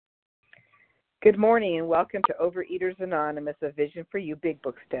Good morning and welcome to Overeaters Anonymous, a Vision for You Big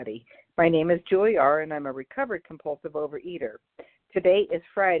Book Study. My name is Julie R. and I'm a recovered compulsive overeater. Today is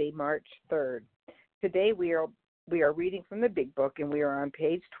Friday, March 3rd. Today we are reading from the Big Book and we are on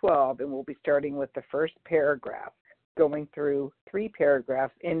page 12 and we'll be starting with the first paragraph, going through 3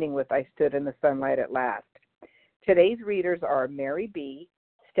 paragraphs ending with I stood in the sunlight at last. Today's readers are Mary B.,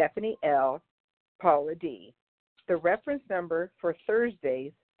 Stephanie L., Paula D. The reference number for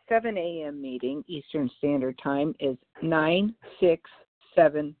Thursday's 7 a.m. meeting, Eastern Standard Time, is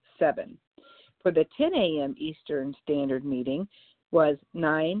 9677. For the 10 a.m. Eastern Standard meeting was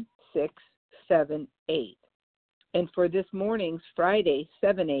 9678. And for this morning's Friday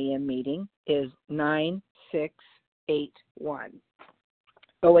 7 a.m. meeting is 9681.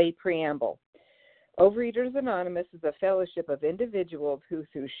 OA Preamble. Overeaters Anonymous is a fellowship of individuals who,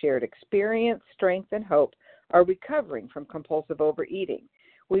 through shared experience, strength, and hope, are recovering from compulsive overeating.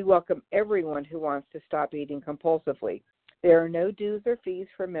 We welcome everyone who wants to stop eating compulsively. There are no dues or fees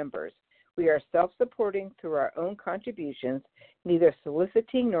for members. We are self-supporting through our own contributions, neither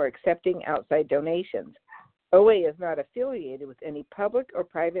soliciting nor accepting outside donations. OA is not affiliated with any public or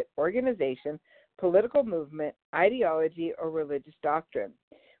private organization, political movement, ideology, or religious doctrine.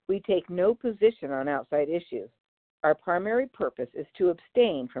 We take no position on outside issues. Our primary purpose is to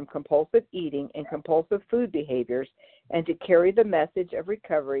abstain from compulsive eating and compulsive food behaviors and to carry the message of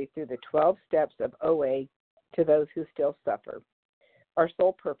recovery through the 12 steps of OA to those who still suffer. Our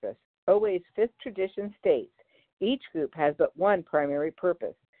sole purpose. OA's 5th tradition states, each group has but one primary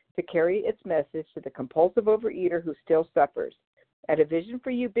purpose, to carry its message to the compulsive overeater who still suffers. At a Vision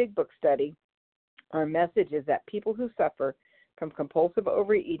for You Big Book Study, our message is that people who suffer from compulsive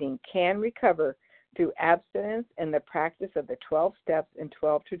overeating can recover through abstinence and the practice of the 12 steps and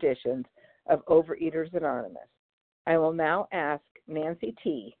 12 traditions of Overeaters Anonymous. I will now ask Nancy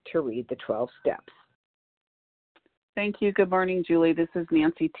T. to read the 12 steps. Thank you. Good morning, Julie. This is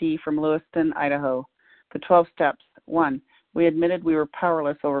Nancy T. from Lewiston, Idaho. The 12 steps. 1. We admitted we were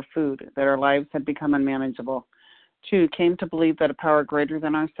powerless over food, that our lives had become unmanageable. 2. Came to believe that a power greater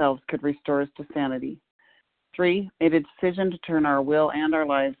than ourselves could restore us to sanity. 3. Made a decision to turn our will and our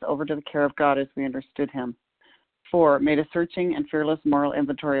lives over to the care of God as we understood Him. 4. Made a searching and fearless moral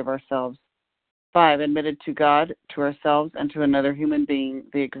inventory of ourselves. 5. Admitted to God, to ourselves, and to another human being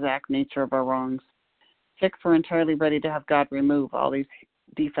the exact nature of our wrongs. 6. We're entirely ready to have God remove all these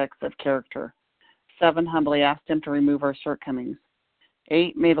defects of character. 7. Humbly asked Him to remove our shortcomings.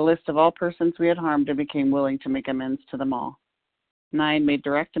 8. Made a list of all persons we had harmed and became willing to make amends to them all. 9. Made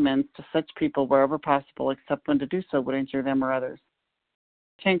direct amends to such people wherever possible, except when to do so would injure them or others.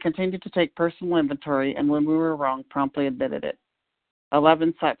 10. Continued to take personal inventory, and when we were wrong, promptly admitted it.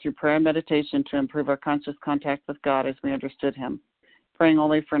 11. Sought through prayer and meditation to improve our conscious contact with God as we understood Him, praying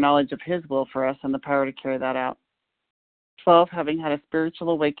only for knowledge of His will for us and the power to carry that out. 12. Having had a spiritual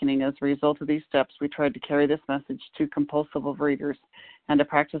awakening as a result of these steps, we tried to carry this message to compulsive overeaters and to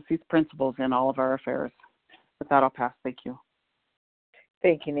practice these principles in all of our affairs. With that, I'll pass. Thank you.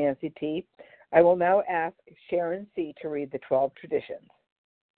 Thank you, Nancy T. I will now ask Sharon C. to read the 12 traditions.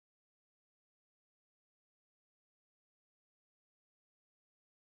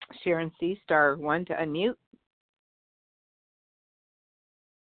 Sharon C., star 1 to unmute.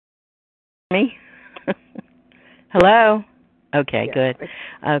 Me? Hello? Okay, Yes. Good.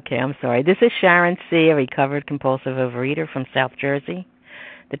 Okay, I'm sorry. This is Sharon C., a recovered compulsive overeater from South Jersey.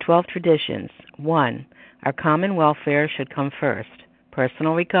 The 12 traditions. 1. Our common welfare should come first.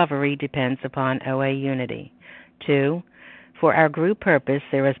 Personal recovery depends upon OA unity. 2. For our group purpose,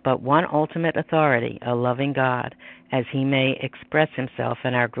 there is but one ultimate authority, a loving God, as He may express Himself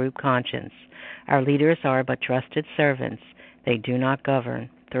in our group conscience. Our leaders are but trusted servants. They do not govern.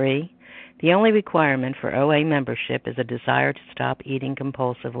 3. The only requirement for OA membership is a desire to stop eating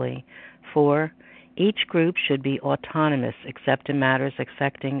compulsively. 4. Each group should be autonomous except in matters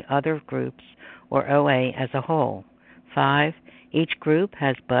affecting other groups or OA as a whole. 5. Each group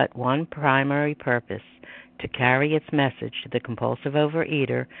has but one primary purpose, to carry its message to the compulsive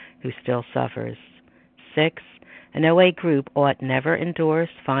overeater who still suffers. 6. An OA group ought never endorse,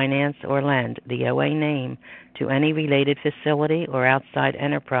 finance, or lend the OA name to any related facility or outside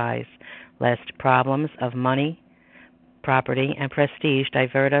enterprise, lest problems of money, property, and prestige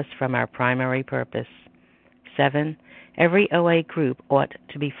divert us from our primary purpose. 7. Every OA group ought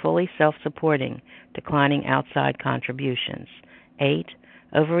to be fully self-supporting, declining outside contributions. 8.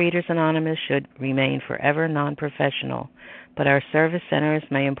 Overeaters Anonymous should remain forever non-professional, but our service centers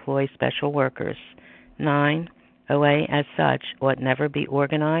may employ special workers. 9. OA as such ought never be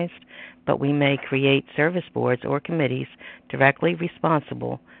organized, but we may create service boards or committees directly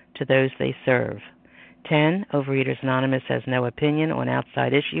responsible to to those they serve. 10. Overeaters Anonymous has no opinion on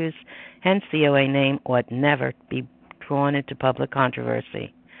outside issues, hence the OA name ought never be drawn into public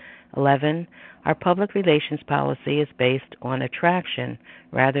controversy. 11. Our public relations policy is based on attraction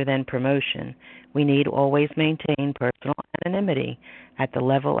rather than promotion. We need always maintain personal anonymity at the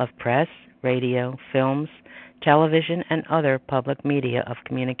level of press, radio, films, television, and other public media of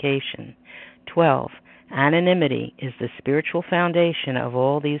communication. 12. Anonymity is the spiritual foundation of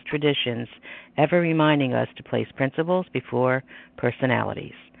all these traditions, ever reminding us to place principles before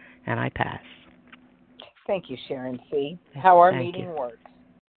personalities. And I pass. Thank you, Sharon C. How our Thank meeting you. works.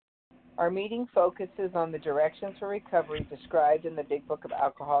 Our meeting focuses on the directions for recovery described in the Big Book of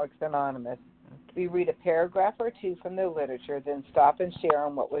Alcoholics Anonymous. We read a paragraph or two from the literature, then stop and share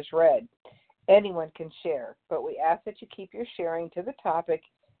on what was read. Anyone can share, but we ask that you keep your sharing to the topic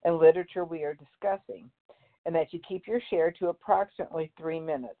and literature we are discussing, and that you keep your share to approximately 3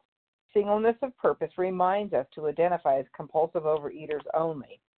 minutes. Singleness of purpose reminds us to identify as compulsive overeaters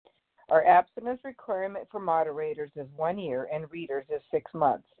only. Our abstinence requirement for moderators is 1 year and readers is 6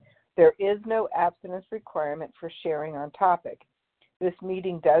 months. There is no abstinence requirement for sharing on topic. This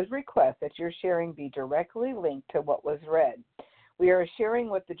meeting does request that your sharing be directly linked to what was read. We are sharing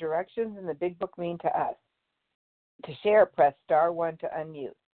what the directions in the Big Book mean to us. To share, press star 1 to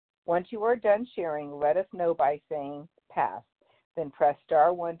unmute. Once you are done sharing, let us know by saying pass. Then press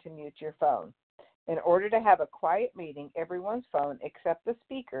star 1 to mute your phone. In order to have a quiet meeting, everyone's phone except the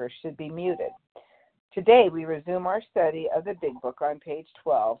speaker should be muted. Today, we resume our study of the Big Book on page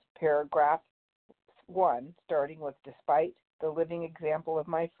 12, paragraph 1, starting with despite the living example of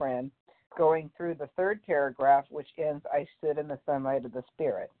my friend, going through the third paragraph, which ends, I stood in the sunlight of the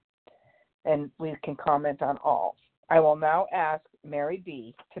Spirit. And we can comment on all. I will now ask Mary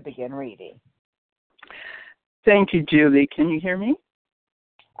B. to begin reading. Thank you, Julie. Can you hear me?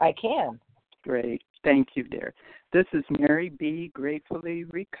 I can. Great. Thank you, dear. This is Mary B., gratefully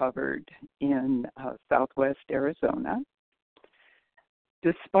recovered in Southwest Arizona.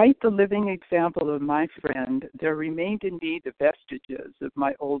 Despite the living example of my friend, there remained in me the vestiges of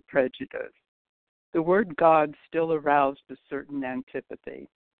my old prejudice. The word God still aroused a certain antipathy.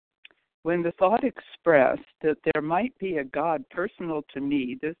 When the thought expressed that there might be a God personal to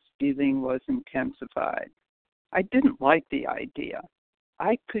me, this feeling was intensified. I didn't like the idea.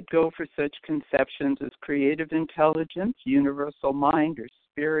 I could go for such conceptions as creative intelligence, universal mind, or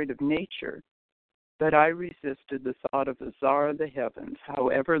spirit of nature, but I resisted the thought of the Tsar of the heavens,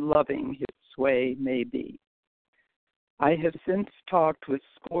 however loving his sway may be. I have since talked with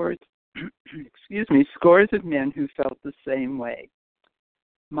scores of men who felt the same way.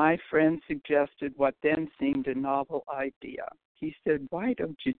 My friend suggested what then seemed a novel idea. He said, "Why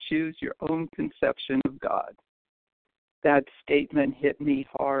don't you choose your own conception of God?" That statement hit me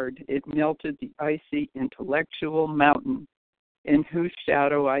hard. It melted the icy intellectual mountain in whose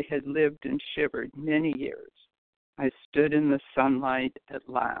shadow I had lived and shivered many years. I stood in the sunlight at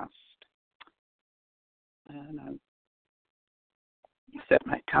last. And I set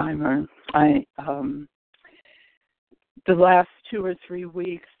my timer. The last 2 or 3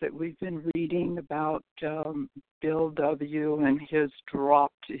 weeks that we've been reading about Bill W. and his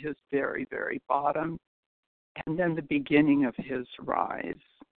drop to his very, very bottom, and then the beginning of his rise.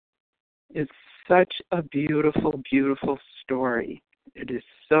 It's such a beautiful, beautiful story. It is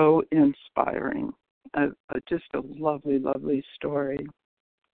so inspiring. Just a lovely, lovely story.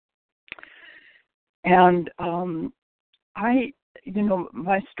 And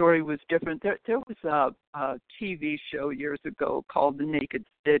my story was different. There was a TV show years ago called The Naked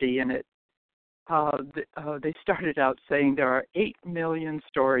City, and they started out saying there are 8 million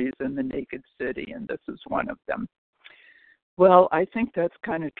stories in the Naked City, and this is one of them. Well, I think that's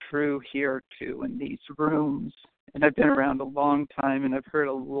kind of true here, too, in these rooms. And I've been around a long time, and I've heard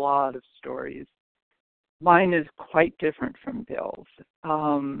a lot of stories. Mine is quite different from Bill's.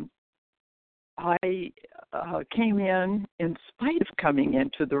 I came in spite of coming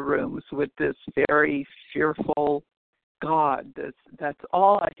into the rooms with this very fearful God. That's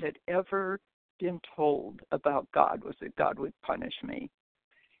all I had ever been told about God, was that God would punish me.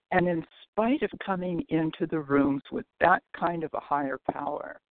 And in spite of coming into the rooms with that kind of a higher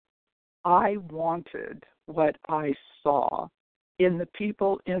power, I wanted what I saw in the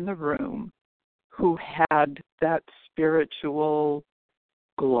people in the room who had that spiritual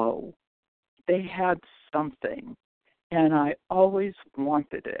glow. They had something, and I always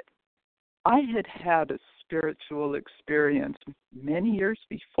wanted it. I had had a spiritual experience many years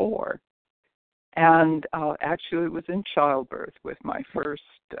before, and actually it was in childbirth with my first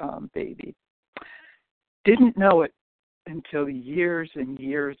baby. Didn't know it until years and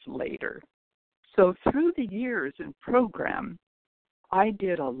years later. So through the years in program, I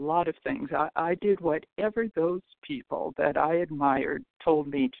did a lot of things. I did whatever those people that I admired told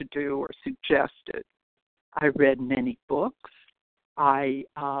me to do or suggested. I read many books. I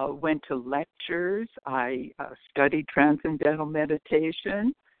went to lectures. I studied transcendental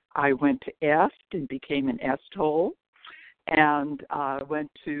meditation. I went to EST and became an EST-hole, and went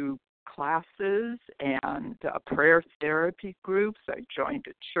to classes and prayer therapy groups. I joined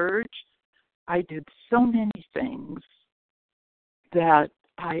a church. I did so many things that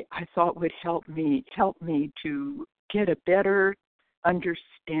I thought would help me to get a better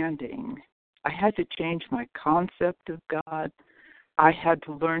understanding. I had to change my concept of God. I had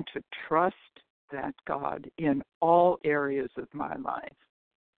to learn to trust that God in all areas of my life.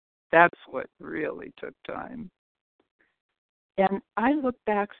 That's what really took time. And I look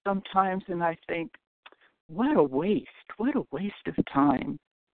back sometimes and I think, what a waste of time.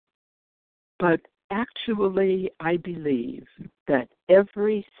 But actually, I believe that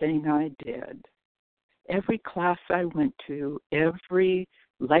everything I did, every class I went to, every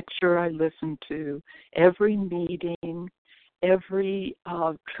lecture I listened to, every meeting, every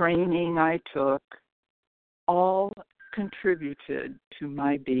training I took, all contributed to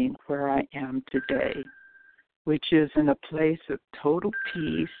my being where I am today, which is in a place of total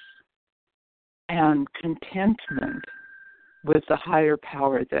peace and contentment with the higher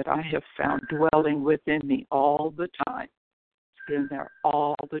power that I have found dwelling within me all the time. It's been there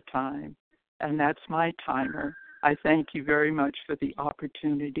all the time, and that's my timer. I thank you very much for the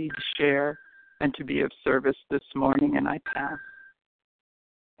opportunity to share and to be of service this morning, and I pass.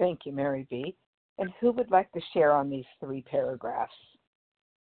 Thank you, Mary B. And who would like to share on these 3 paragraphs?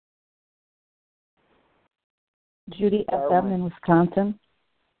 Judy FM in Wisconsin.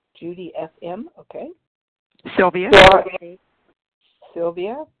 Judy FM, okay. Sylvia.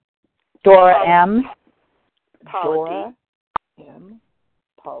 Sylvia. Dora M. Dora M.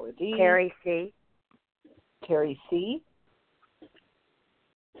 Paula D. Terry C. Terry C.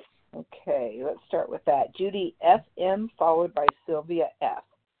 Okay, let's start with that. Judy FM followed by Sylvia F.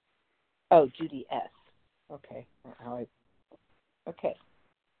 Oh, Judy S. Okay. Okay.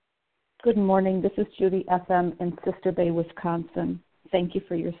 Good morning. This is Judy FM in Sister Bay, Wisconsin. Thank you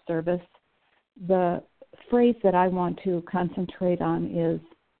for your service. The phrase that I want to concentrate on is,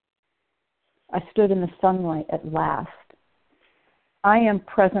 I stood in the sunlight at last. I am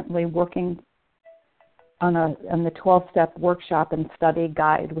presently working on the 12-step workshop and study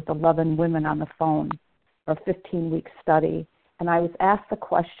guide with 11 women on the phone, a 15-week study. And I was asked the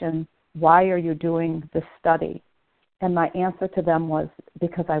question, why are you doing this study? And my answer to them was,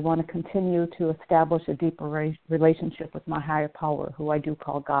 because I want to continue to establish a deeper relationship with my higher power, who I do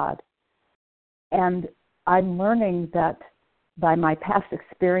call God. And I'm learning that by my past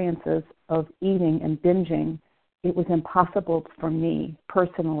experiences of eating and binging, it was impossible for me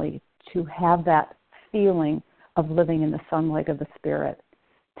personally to have that feeling of living in the sunlight of the Spirit.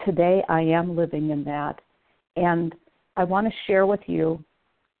 Today I am living in that. And I want to share with you,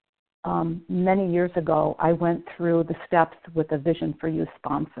 many years ago, I went through the steps with a Vision for You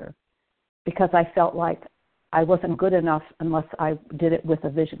sponsor because I felt like I wasn't good enough unless I did it with a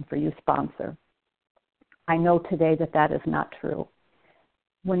Vision for You sponsor. I know today that that is not true.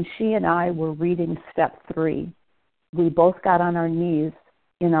 When she and I were reading step 3, we both got on our knees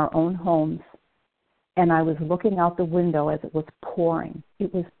in our own homes, and I was looking out the window as it was pouring.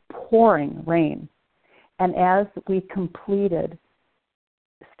 It was pouring rain. And as we completed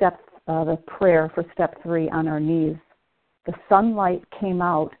the prayer for step 3 on our knees, the sunlight came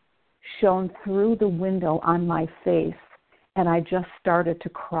out, shone through the window on my face, and I just started to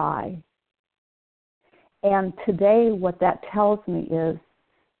cry. And today what that tells me is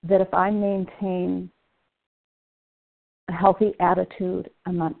that if I maintain a healthy attitude,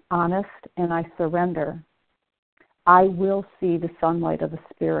 I'm honest, and I surrender, I will see the sunlight of the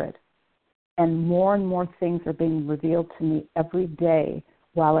Spirit. And more things are being revealed to me every day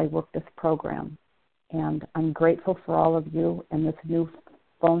while I work this program. And I'm grateful for all of you and this new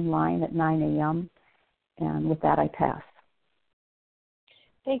phone line at 9 a.m. And with that, I pass.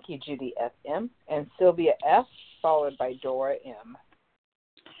 Thank you, Judy FM. And Sylvia F., followed by Dora M.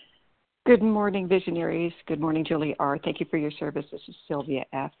 Good morning, visionaries. Good morning, Julie R. Thank you for your service. This is Sylvia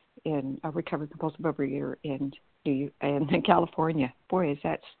F. in a recovered compulsive overeater in California. Boy, is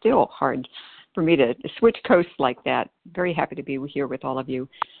that still hard for me to switch coasts like that. Very happy to be here with all of you.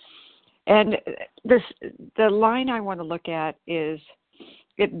 And the line I want to look at is,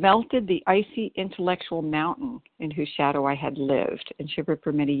 it melted the icy intellectual mountain in whose shadow I had lived and shivered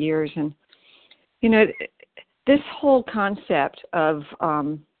for many years. And, this whole concept of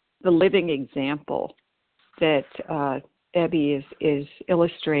the living example that Ebby is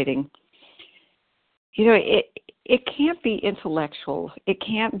illustrating, it can't be intellectual. It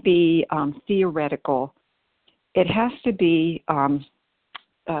can't be theoretical. It has to be a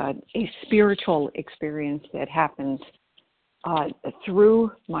spiritual experience that happens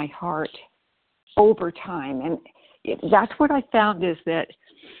through my heart over time. And that's what I found, is that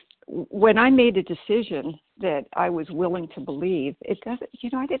when I made a decision that I was willing to believe, I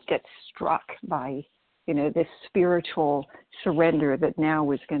didn't get struck by, this spiritual surrender that now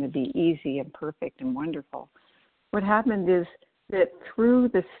was going to be easy and perfect and wonderful. What happened is that through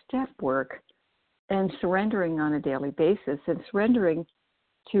the step work and surrendering on a daily basis and surrendering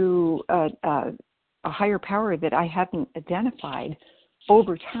to a higher power that I hadn't identified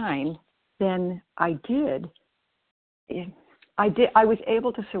over time, then I was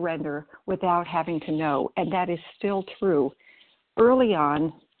able to surrender without having to know, and that is still true. Early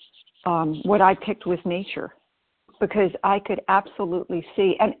on, what I picked was nature, because I could absolutely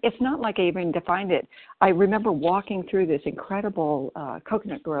see, and it's not like I even defined it. I remember walking through this incredible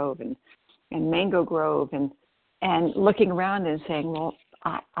coconut grove and mango grove and looking around and saying, well,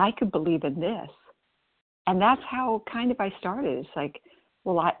 I could believe in this. And that's how kind of I started. It's like,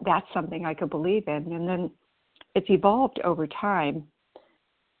 well, that's something I could believe in. And then it's evolved over time.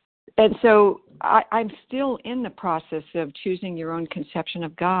 And so I'm still in the process of choosing your own conception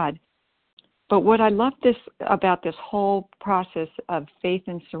of God. But what I love about this whole process of faith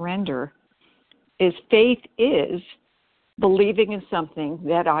and surrender is faith is believing in something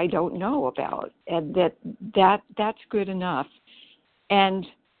that I don't know about, and that's good enough. And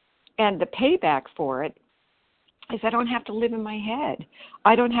the payback for it is I don't have to live in my head.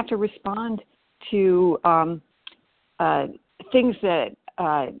 I don't have to respond to things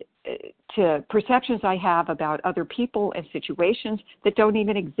to perceptions I have about other people and situations that don't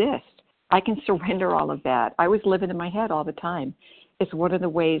even exist. I can surrender all of that. I was living in my head all the time. It's one of the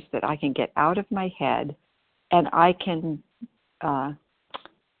ways that I can get out of my head, and I can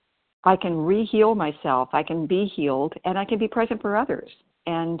re-heal myself. I can be healed, and I can be present for others.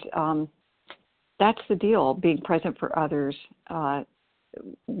 And that's the deal, being present for others,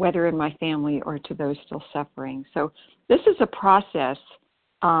 whether in my family or to those still suffering. So this is a process,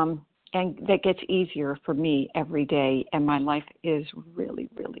 and that gets easier for me every day, and my life is really,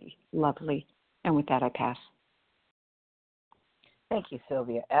 really lovely. And with that, I pass. Thank you,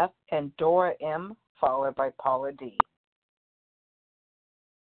 Sylvia F. And Dora M., followed by Paula D.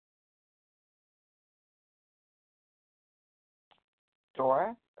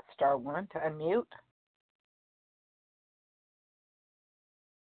 Dora, star 1 to unmute.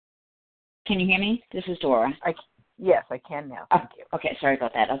 Can you hear me? This is Dora. Yes, I can now. Thank you. Okay, sorry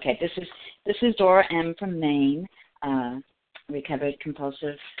about that. Okay, this is Dora M. from Maine, recovered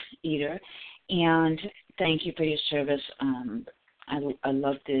compulsive eater, and thank you for your service. I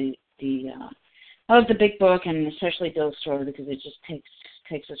love the big book, and especially Bill's story, because it just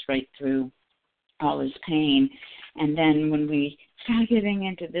takes us right through all his pain. And then when we start getting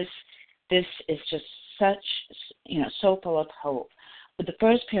into this is just such, so full of hope. With the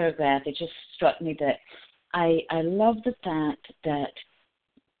first paragraph, it just struck me that I love the fact that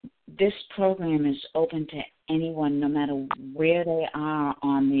this program is open to anyone, no matter where they are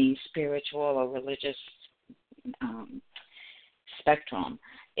on the spiritual or religious spectrum.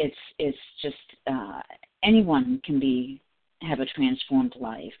 It's just anyone can have a transformed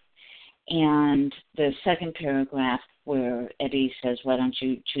life. And the second paragraph, where Eddie says, "Why don't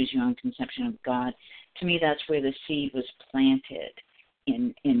you choose your own conception of God?" To me, that's where the seed was planted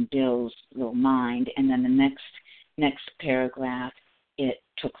in Bill's little mind. And then the next paragraph, it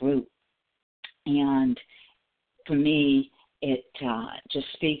took root. And for me, it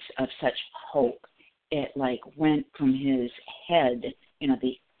just speaks of such hope. It went from his head,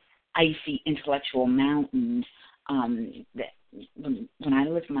 the icy intellectual mountains. That when I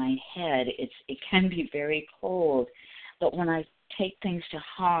live in my head, it can be very cold. But when I take things to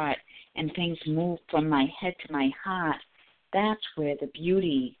heart and things move from my head to my heart, that's where the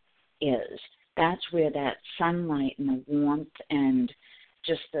beauty is. That's where that sunlight and the warmth and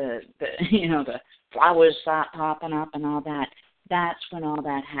just the flowers start popping up and all that. That's when all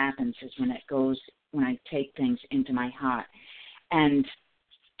that happens, is when I take things into my heart. And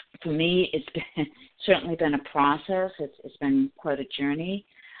for me, it's certainly been a process. It's been quite a journey,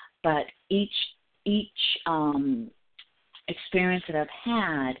 but each experience that I've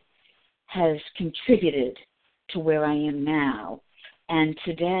had has contributed to where I am now. And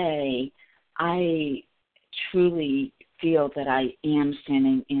today, I truly feel that I am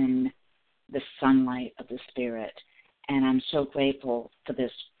standing in the sunlight of the Spirit. And I'm so grateful for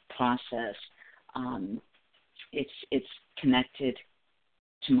this process. It's connected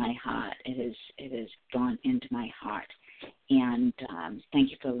to my heart. It has gone into my heart. And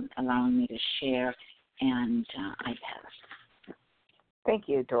thank you for allowing me to share. And I pass. Thank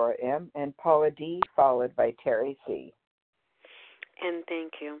you, Dora M. And Paula D., followed by Terry C. And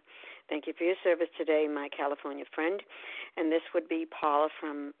thank you. Thank you for your service today, my California friend. And this would be Paula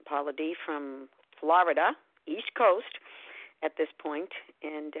D. from Florida, East Coast, at this point.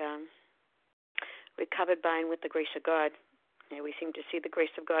 And recovered by and with the grace of God. And we seem to see the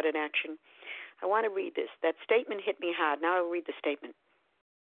grace of God in action. I want to read this. That statement hit me hard. Now I'll read the statement.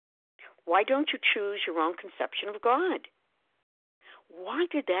 Why don't you choose your own conception of God? Why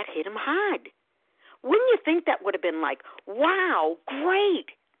did that hit him hard? Wouldn't you think that would have been like, wow,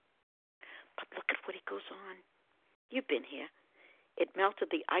 great? But look at what he goes on. You've been here. It melted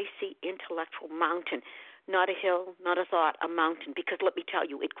the icy intellectual mountain. Not a hill, not a thought, a mountain. Because let me tell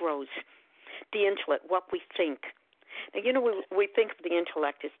you, it grows. The intellect, what we think. Now, you know, we think of the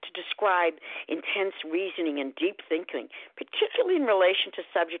intellect as to describe intense reasoning and deep thinking, particularly in relation to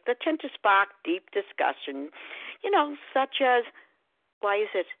subjects that tend to spark deep discussion, you know, such as, why is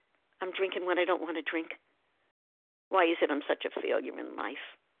it I'm drinking when I don't want to drink? Why is it I'm such a failure in life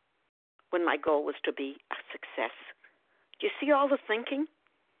when my goal was to be a success? Do you see all the thinking?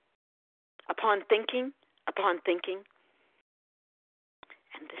 Upon thinking, upon thinking.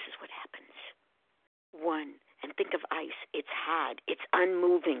 And this is what happens. One, and think of ice. It's hard. It's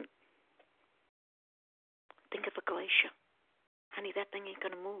unmoving. Think of a glacier. Honey, that thing ain't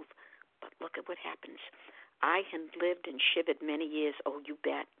going to move. But look at what happens. I had lived and shivered many years. Oh, you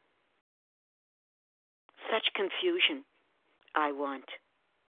bet. Such confusion. I want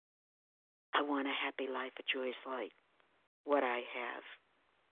a happy life, a joyous life. What I have.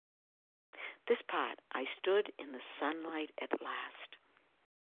 This part, I stood in the sunlight at last.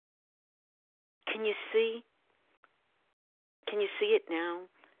 Can you see? Can you see it now?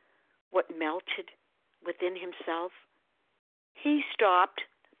 What melted within himself? He stopped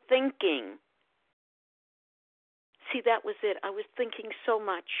thinking. See, that was it. I was thinking so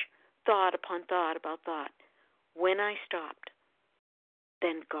much, thought upon thought about thought. When I stopped,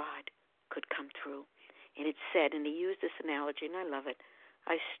 then God could come through. And it said, and he used this analogy, and I love it,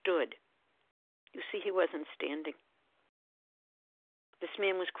 I stood. You see, he wasn't standing. This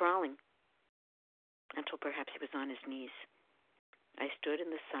man was crawling until perhaps he was on his knees. I stood in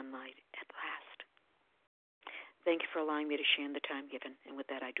the sunlight at last. Thank you for allowing me to share in the time given. And with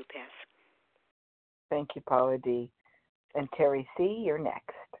that, I do pass. Thank you, Paula D. And Terry C., you're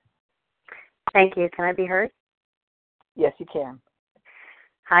next. Thank you. Can I be heard? Yes, you can.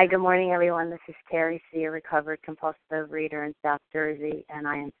 Hi, good morning, everyone. This is Terry C., a recovered compulsive overeater in South Jersey, and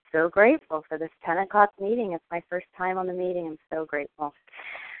I am so grateful for this 10 o'clock meeting. It's my first time on the meeting. I'm so grateful.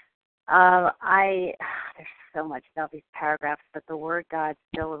 There's so much about these paragraphs, but the word God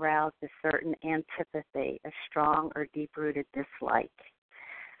still aroused a certain antipathy, a strong or deep-rooted dislike.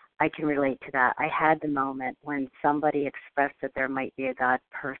 I can relate to that. I had the moment when somebody expressed that there might be a God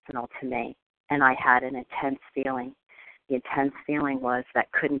personal to me, and I had an intense feeling. The intense feeling was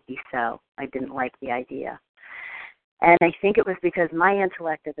that couldn't be so. I didn't like the idea. And I think it was because my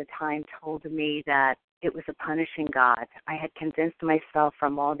intellect at the time told me that it was a punishing God. I had convinced myself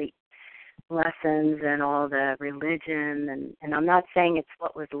from all the lessons and all the religion, and I'm not saying it's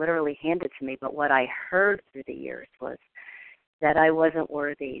what was literally handed to me, but what I heard through the years was that I wasn't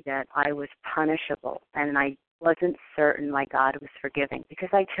worthy, that I was punishable, and I wasn't certain my God was forgiving because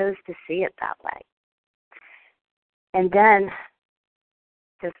I chose to see it that way. And then,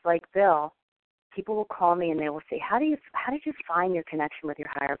 just like Bill, people will call me and they will say, how did you find your connection with your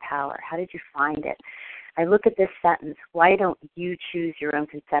higher power? How did you find it? I look at this sentence, why don't you choose your own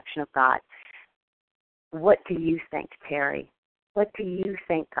conception of God? What do you think, Terry? What do you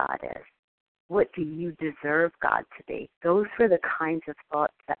think God is? What do you deserve God to be? Those were the kinds of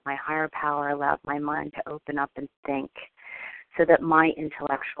thoughts that my higher power allowed my mind to open up and think so that my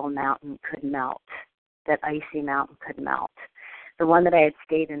intellectual mountain could melt, that icy mountain could melt. The one that I had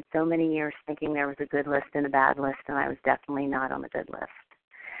stayed in so many years thinking there was a good list and a bad list, and I was definitely not on the good list.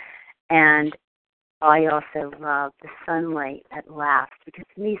 And I also love the sunlight at last, because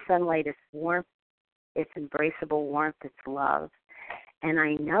to me sunlight is warmth, it's embraceable warmth, it's love. And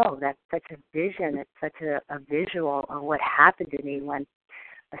I know that's such a vision, it's such a visual of what happened to me when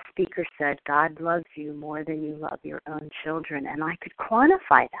a speaker said, God loves you more than you love your own children. And I could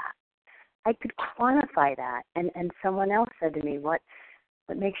quantify that. And someone else said to me, what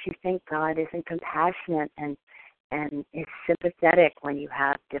makes you think God isn't compassionate and and is sympathetic when you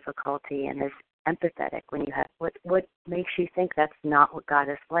have difficulty and is empathetic when you have what makes you think that's not what God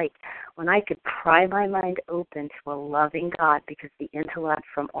is like? When I could pry my mind open to a loving God, because the intellect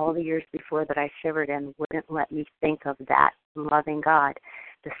from all the years before that I shivered in wouldn't let me think of that loving God,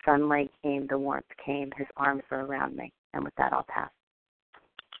 the sunlight came, the warmth came, his arms were around me. And with that, I'll pass.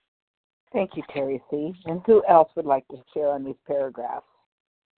 Thank you, Terry C. And who else would like to share on these paragraphs?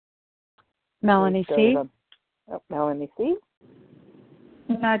 Melanie C. Melanie C.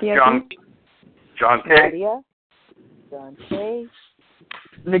 Nadia C. John K. Nadia. John K.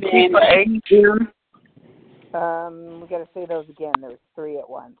 Nikita H. We got to say those again. There was 3 at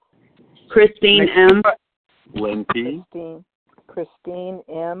once. Christine M. Lynn P. Christine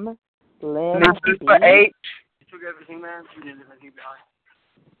M. Lynn B. H.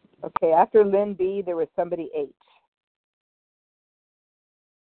 Okay, after Lynn B, there was somebody H.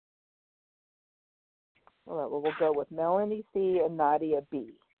 All right, well, we'll go with Melanie C. and Nadia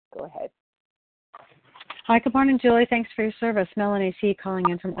B. Go ahead. Hi, good morning, Julie. Thanks for your service. Melanie C. calling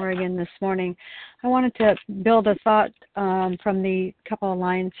in from Oregon this morning. I wanted to build a thought from the couple of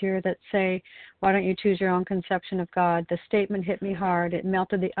lines here that say, why don't you choose your own conception of God? The statement hit me hard. It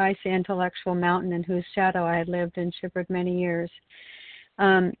melted the icy intellectual mountain in whose shadow I had lived and shivered many years.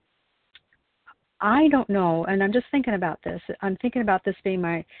 I don't know, and I'm just thinking about this. I'm thinking about this being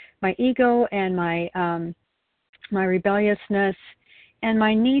my ego and my rebelliousness and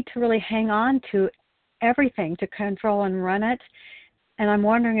my need to really hang on to everything, to control and run it. And I'm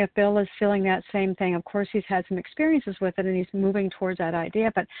wondering if Bill is feeling that same thing. Of course, he's had some experiences with it, and he's moving towards that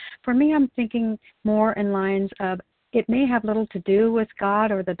idea. But for me, I'm thinking more in lines of it may have little to do with God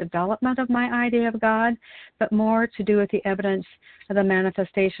or the development of my idea of God, but more to do with the evidence of the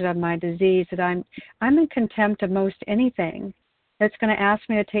manifestation of my disease, that I'm in contempt of most anything that's going to ask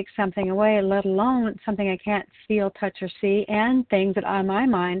me to take something away, let alone something I can't feel, touch, or see, and things that on my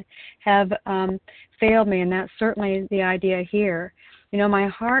mind have failed me, and that's certainly the idea here. You know, my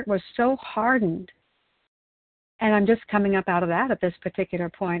heart was so hardened, and I'm just coming up out of that at this particular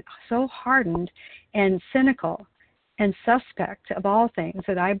point, so hardened and cynical and suspect of all things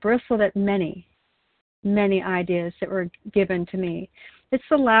that I bristled at many ideas that were given to me. It's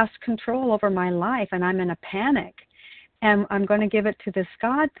the last control over my life, and I'm in a panic. And I'm going to give it to this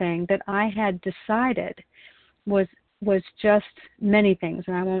God thing that I had decided was just many things,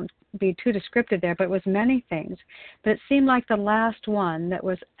 and I won't be too descriptive there, but it was many things. But it seemed like the last one that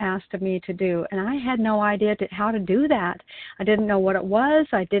was asked of me to do, and I had no idea how to do that. I didn't know what it was.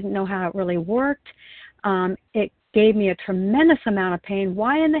 I didn't know how it really worked. It gave me a tremendous amount of pain.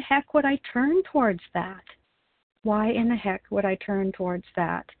 Why in the heck would I turn towards that? Why in the heck would I turn towards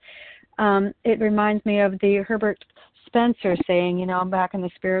that? It reminds me of the Herbert Spencer saying, you know, back in the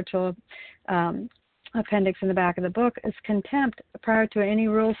spiritual appendix in the back of the book, is contempt prior to any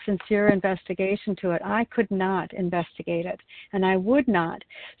real sincere investigation to it. I could not investigate it, and I would not.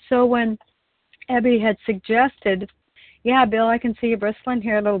 So when Ebby had suggested, yeah, Bill, I can see you bristling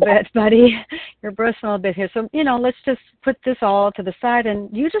here a little bit, buddy. You're bristling a bit here. So, you know, let's just put this all to the side and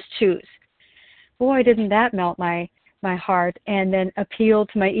you just choose. Boy, didn't that melt my heart and then appeal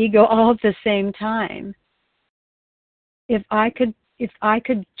to my ego all at the same time. If I could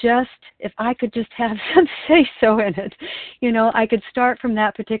just have some say so in it, you know, I could start from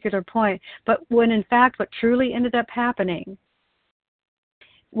that particular point. But when in fact what truly ended up happening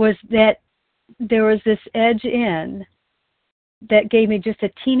was that there was this edge in that gave me just a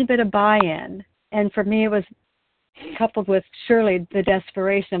teeny bit of buy-in. And for me, it was coupled with surely the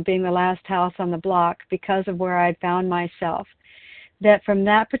desperation of being the last house on the block because of where I found myself. That from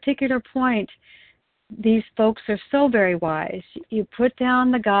that particular point, these folks are so very wise. You put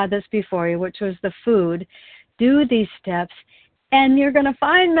down the God that's before you, which was the food, do these steps, and you're going to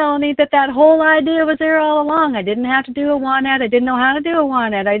find, Melanie, that whole idea was there all along. I didn't have to do a one-ad. I didn't know how to do a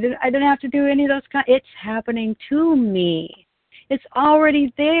one-ad. I didn't have to do any of those It's happening to me. It's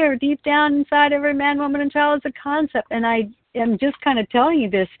already there, deep down inside every man, woman, and child is a concept. And I am just kind of telling you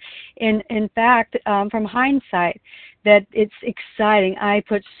this in fact, from hindsight, that it's exciting. I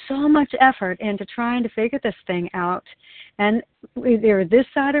put so much effort into trying to figure this thing out. And either this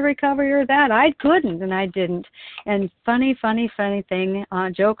side of recovery or that, I couldn't, and I didn't. And funny thing,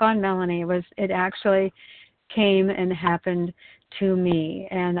 joke on Melanie, was it actually came and happened to me.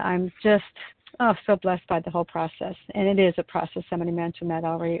 And I'm just so blessed by the whole process. And it is a process. Somebody mentioned that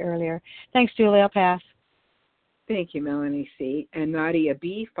already earlier. Thanks, Julie. I'll pass. Thank you, Melanie C. And Nadia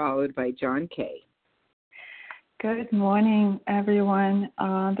B., followed by John K. Good morning, everyone.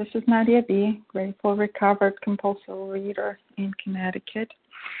 This is Nadia B., grateful, recovered, compulsive reader in Connecticut.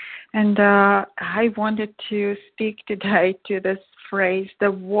 And I wanted to speak today to this phrase,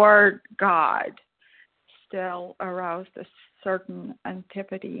 the word God still aroused a certain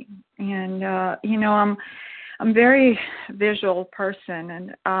antipathy. And, I'm very visual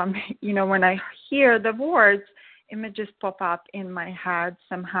person. And, when I hear the words, images pop up in my head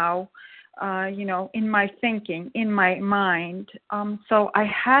somehow, in my thinking, in my mind. So I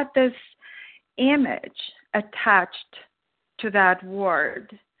had this image attached to that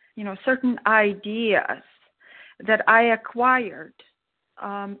word, certain ideas that I acquired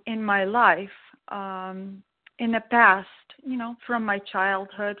in my life in the past, from my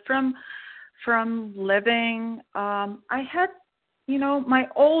childhood, from living. I had, my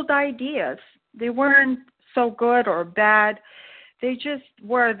old ideas. They weren't so good or bad. They just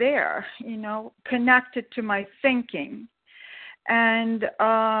were there, connected to my thinking. And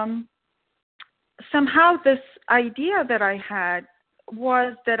somehow this idea that I had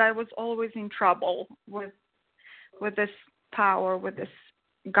was that I was always in trouble with this power, with this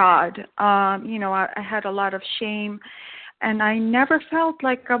God. I had a lot of shame, and I never felt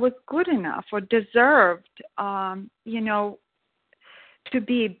like I was good enough or deserved, to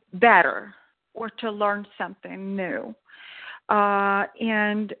be better or to learn something new.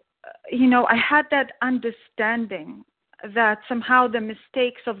 And I had that understanding that somehow the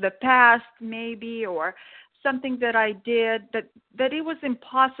mistakes of the past maybe, or something that I did, that it was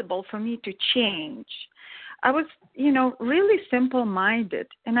impossible for me to change. I was, really simple-minded,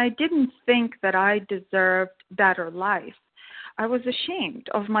 and I didn't think that I deserved better life. I was ashamed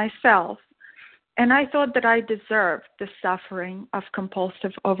of myself, and I thought that I deserved the suffering of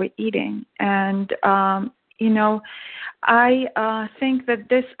compulsive overeating. And, I think that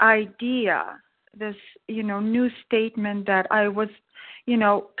this idea, this, new statement that I was,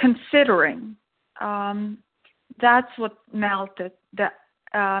 considering, that's what melted the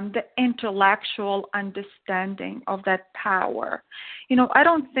intellectual understanding of that power. I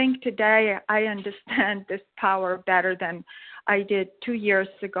don't think today I understand this power better than I did 2 years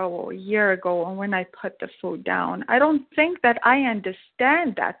ago or a year ago when I put the food down. I don't think that I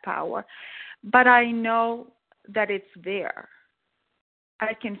understand that power, but I know that it's there.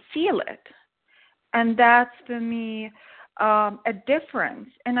 I can feel it. And that's, for me, a difference.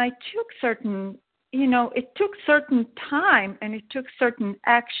 And I took certain, it took certain time and it took certain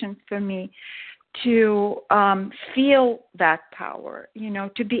action for me to feel that power,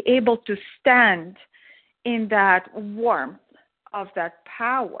 to be able to stand in that warmth of that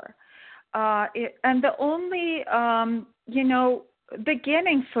power. And the only,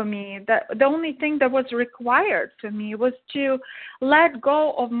 beginning for me, the only thing that was required for me was to let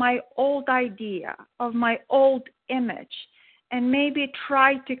go of my old idea, of my old image, and maybe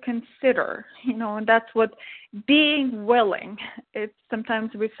try to consider, and that's what being willing. It's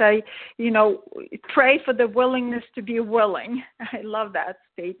sometimes we say, pray for the willingness to be willing. I love that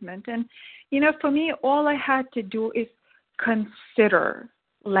statement. And, for me, all I had to do is consider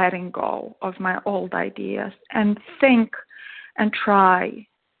letting go of my old ideas and think and try,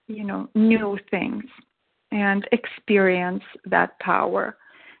 new things and experience that power.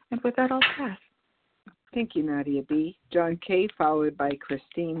 And with that, I'll pass. Thank you, Nadia B. John K., followed by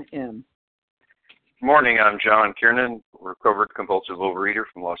Christine M. Morning, I'm John Kiernan, recovered compulsive overeater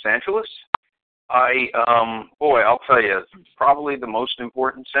from Los Angeles. I'll tell you, it's probably the most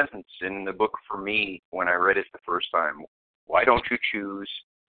important sentence in the book for me when I read it the first time. Why don't you choose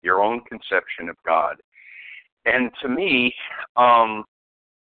your own conception of God? And to me,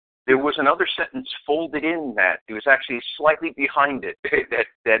 there was another sentence folded in that. It was actually slightly behind it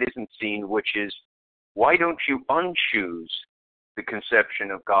that isn't seen, which is, why don't you unchoose the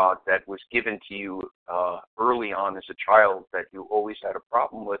conception of God that was given to you early on as a child that you always had a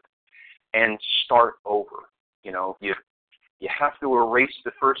problem with, and start over? You have to erase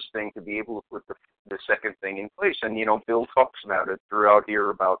the first thing to be able to put the second thing in place. And, Bill talks about it throughout here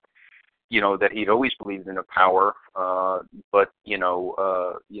about, that he'd always believed in a power, but, it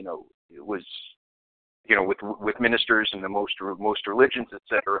was, with ministers and the most religions, et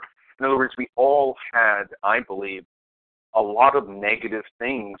cetera. In other words, we all had, I believe, a lot of negative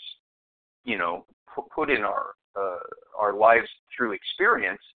things, put in our lives through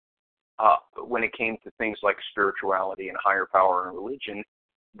experience when it came to things like spirituality and higher power and religion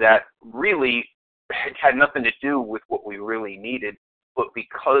that really had nothing to do with what we really needed, but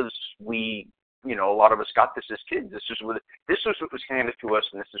because we, a lot of us got this as kids. This was what was handed to us,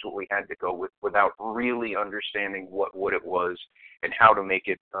 and this is what we had to go with, without really understanding what it was and how to make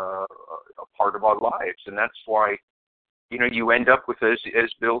it a part of our lives. And that's why, you end up with, as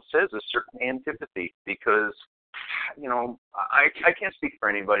Bill says, a certain antipathy, because I can't speak for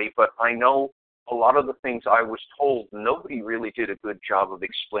anybody, but I know a lot of the things I was told, nobody really did a good job of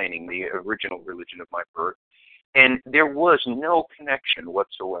explaining the original religion of my birth. And there was no connection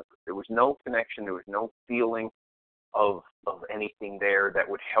whatsoever. There was no connection. There was no feeling of anything there that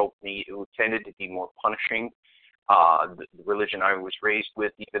would help me. It tended to be more punishing. The religion I was raised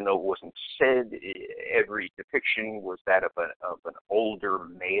with, even though it wasn't said, every depiction was that of an older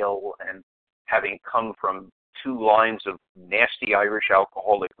male, and having come from two lines of nasty Irish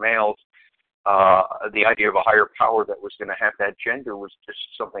alcoholic males, the idea of a higher power that was going to have that gender was just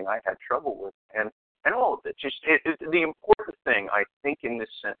something I had trouble with, and all of it. The important thing, I think, in this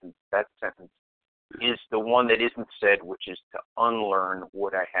sentence, that sentence, is the one that isn't said, which is to unlearn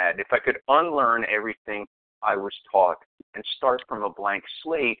what I had. If I could unlearn everything I was taught and start from a blank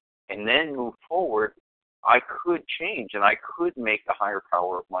slate and then move forward, I could change and I could make the higher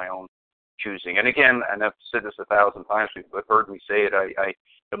power of my own choosing. And again, and I've said this 1,000 times, you've heard me say it,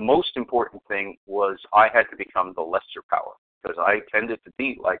 the most important thing was I had to become the lesser power, because I tended to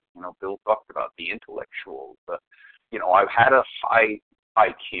be, like, Bill talked about, the intellectual. I had a high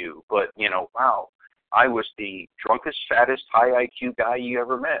IQ, but, wow, I was the drunkest, fattest, high IQ guy you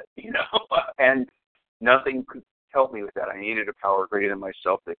ever met, and nothing could help me with that. I needed a power greater than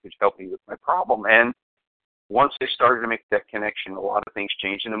myself that could help me with my problem. And once I started to make that connection, a lot of things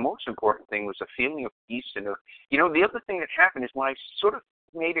changed. And the most important thing was a feeling of peace. And, the other thing that happened is when I sort of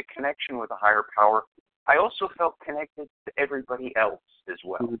made a connection with a higher power, I also felt connected to everybody else as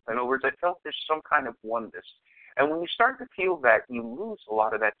well. In other words, I felt there's some kind of oneness. And when you start to feel that, you lose a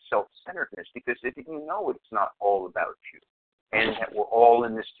lot of that self-centeredness, because if you know it's not all about you and that we're all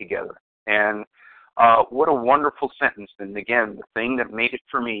in this together. And what a wonderful sentence. And again, the thing that made it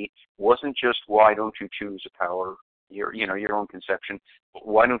for me wasn't just, why don't you choose a power, your own conception, but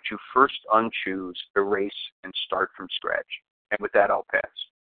why don't you first unchoose, erase, and start from scratch? And with that, I'll pass.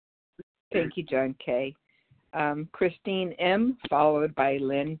 Thank you, John K. Christine M., followed by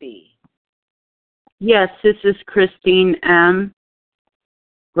Lynn B. Yes, this is Christine M.,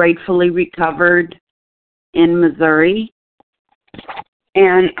 gratefully recovered in Missouri.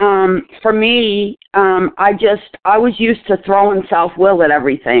 And for me, I was used to throwing self-will at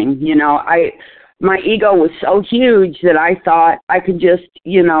everything. My ego was so huge that I thought I could just,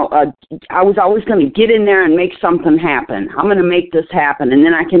 I was always going to get in there and make something happen. I'm going to make this happen, and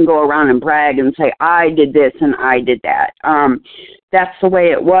then I can go around and brag and say, I did this and I did that. That's the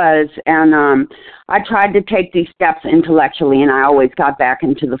way it was. And I tried to take these steps intellectually, and I always got back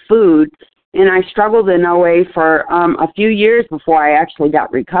into the food. And I struggled in OA for a few years before I actually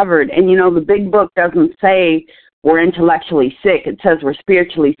got recovered. And, the big book doesn't say we're intellectually sick. It says we're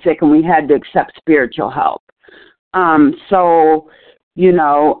spiritually sick, and we had to accept spiritual help. I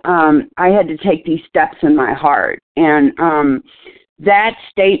had to take these steps in my heart. And that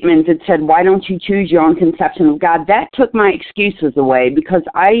statement that said, why don't you choose your own conception of God, that took my excuses away, because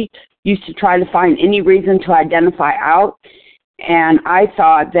I used to try to find any reason to identify out. And I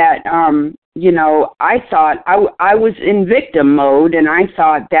thought that, I was in victim mode, and I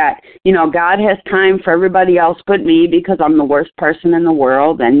thought that, God has time for everybody else but me because I'm the worst person in the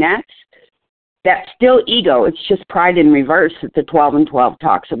world. And that's still ego. It's just pride in reverse that the 12 and 12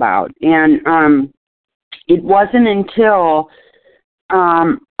 talks about. And it wasn't until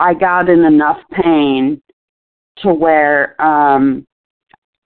I got in enough pain to where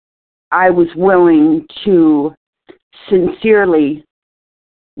I was willing to sincerely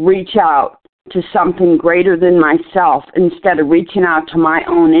reach out to something greater than myself, instead of reaching out to my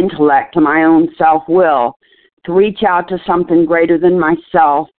own intellect, to my own self-will, to reach out to something greater than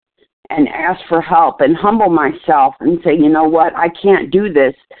myself and ask for help and humble myself and say, you know what, I can't do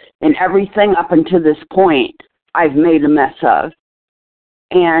this, and everything up until this point I've made a mess of.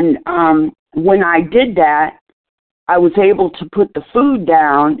 And when I did that, I was able to put the food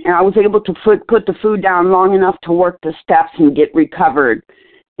down, and I was able to put the food down long enough to work the steps and get recovered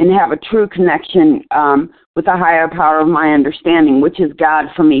and have a true connection with the higher power of my understanding, which is God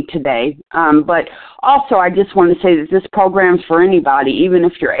for me today. But also, I just want to say that this program's for anybody. Even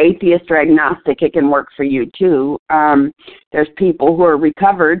if you're atheist or agnostic, it can work for you too. There's people who are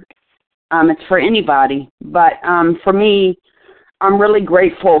recovered. It's for anybody. But for me, I'm really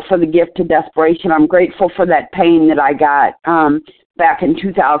grateful for the gift of desperation. I'm grateful for that pain that I got back in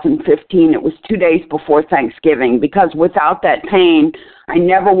 2015. It was 2 days before Thanksgiving, because without that pain, I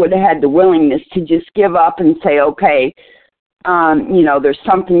never would have had the willingness to just give up and say, okay, there's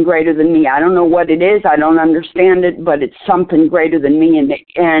something greater than me. I don't know what it is. I don't understand it, but it's something greater than me. And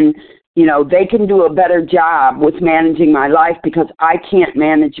they can do a better job with managing my life, because I can't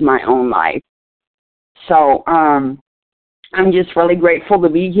manage my own life. So I'm just really grateful to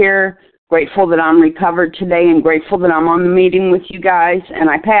be here, grateful that I'm recovered today, and grateful that I'm on the meeting with you guys, and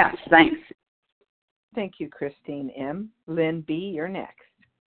I pass. Thanks. Thank you, Christine M. Lynn B., you're next.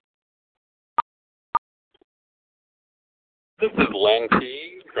 This is Len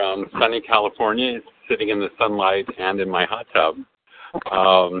T. from sunny California, sitting in the sunlight and in my hot tub.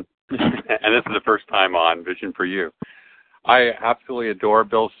 And this is the first time on Vision for You. I absolutely adore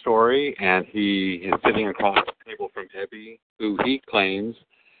Bill's story, and he is sitting across the table from Ebby, who he claims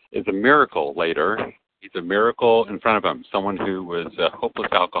is a miracle later. He's a miracle in front of him, someone who was a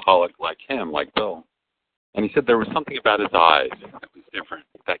hopeless alcoholic like him, like Bill. And he said there was something about his eyes that was different,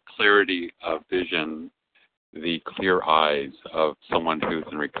 that clarity of vision, the clear eyes of someone who's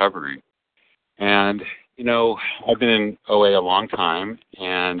in recovery. And, you know, I've been in OA a long time,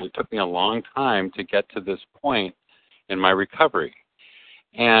 and it took me a long time to get to this point in my recovery.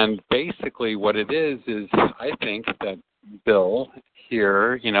 And basically what it is I think that Bill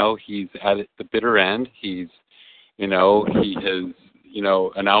here, you know, he's at the bitter end. He's, you know, he is, you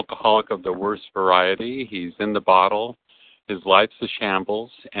know, an alcoholic of the worst variety. He's in the bottle. His life's a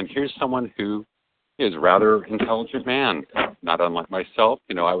shambles. And here's someone who is a rather intelligent man, not unlike myself.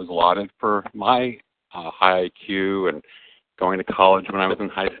 You know, I was lauded for my high IQ and going to college when I was in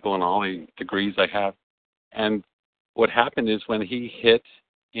high school and all the degrees I have. And what happened is when he hit,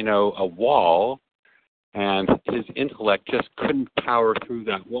 you know, a wall and his intellect just couldn't power through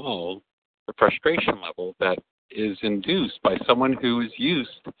that wall, the frustration level that is induced by someone who is used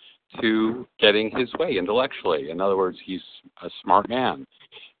to getting his way intellectually. In other words, he's a smart man.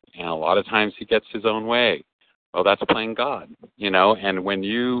 And a lot of times he gets his own way. Well, that's playing God, you know, and when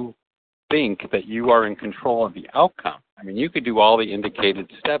you think that you are in control of the outcome, I mean, you could do all the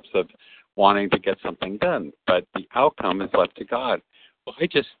indicated steps of wanting to get something done, but the outcome is left to God. Well, I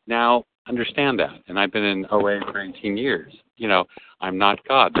just now understand that, and I've been in OA for 18 years. You know, I'm not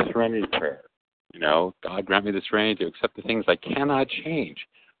God. The serenity prayer, you know, God grant me the serenity to accept the things I cannot change.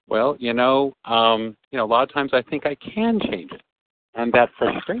 Well, you know, a lot of times I think I can change it. And that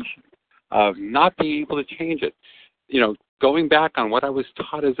frustration of not being able to change it, you know, going back on what I was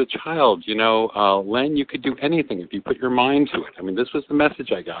taught as a child, you know, Len, you could do anything if you put your mind to it. I mean, this was the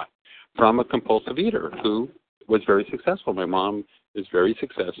message I got from a compulsive eater who was very successful. My mom is very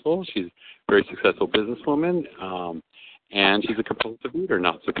successful. She's a very successful businesswoman, and she's a compulsive eater,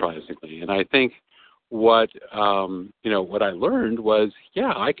 not surprisingly. And I think what I learned was,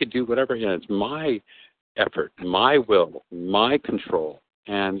 yeah, I could do whatever. You know, it's my effort, my will, my control.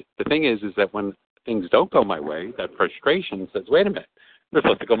 And the thing is that when things don't go my way, that frustration says, wait a minute, they're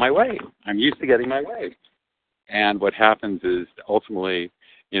supposed to go my way. I'm used to getting my way. And what happens is ultimately,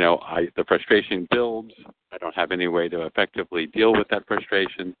 you know, the frustration builds. I don't have any way to effectively deal with that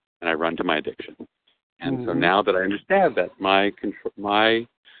frustration, and I run to my addiction. And so now that I understand that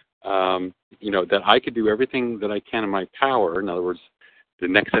that I could do everything that I can in my power, in other words, the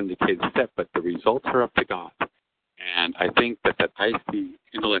next indicated step, but the results are up to God. And I think that icy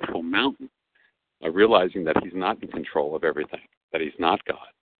intellectual mountain of realizing that he's not in control of everything, that he's not God,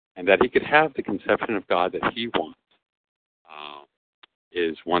 and that he could have the conception of God that he wants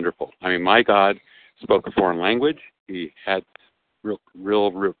is wonderful. I mean, my God spoke a foreign language. He had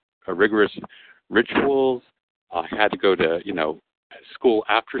rigorous rituals. I had to go to, you know, school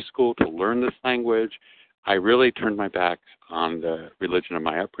after school to learn this language. I really turned my back on the religion of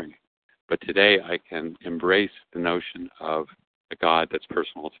my upbringing. But today I can embrace the notion of a God that's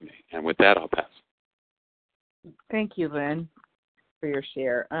personal to me. And with that, I'll pass. Thank you, Lynn, for your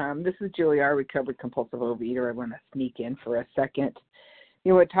share. This is Julie, our recovered compulsive overeater. I want to sneak in for a second.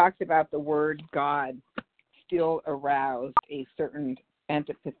 You know, it talks about the word God still aroused a certain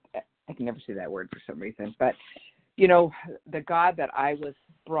antipathy. I can never say that word for some reason, but you know, the God that I was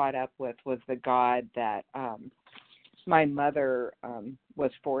brought up with was the God that my mother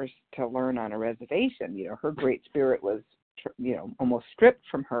was forced to learn on a reservation. You know, her Great Spirit was, you know, almost stripped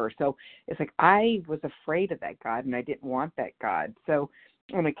from her. So it's like I was afraid of that God, and I didn't want that God. So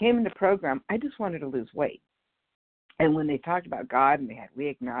when I came into the program, I just wanted to lose weight. And when they talked about God and they had we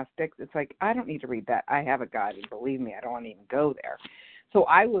agnostics, it's like, I don't need to read that. I have a God, and believe me, I don't want to even go there. So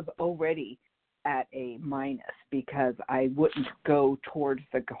I was already at a minus because I wouldn't go towards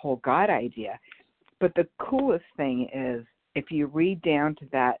the whole God idea. But the coolest thing is if you read down to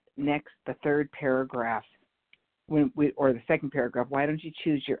that the third paragraph, or the second paragraph, why don't you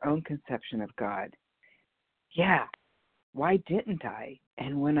choose your own conception of God? Yeah, why didn't I?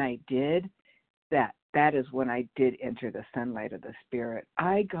 And when I did, that is when I did enter the sunlight of the Spirit.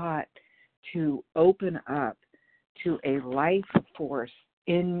 I got to open up to a life force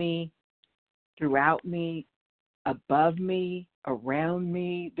in me throughout me, above me, around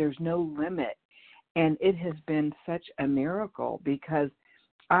me. There's no limit. And it has been such a miracle because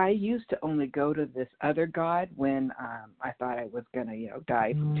I used to only go to this other God when I thought I was going to,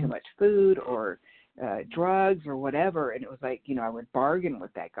 die from too much food or drugs or whatever. And it was like, I would bargain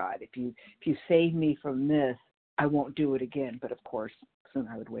with that God. If you save me from this, I won't do it again. But of course, soon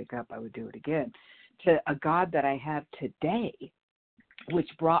I would wake up, I would do it again. To a God that I have today, which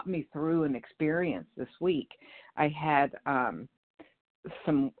brought me through an experience this week. I had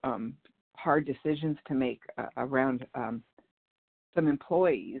some hard decisions to make around some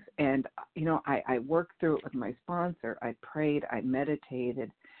employees. And, I worked through it with my sponsor. I prayed, I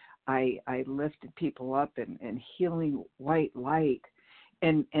meditated, I lifted people up in healing white light.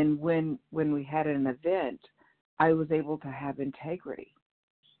 And when we had an event, I was able to have integrity.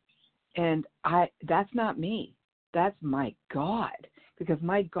 And that's not me. That's my God, because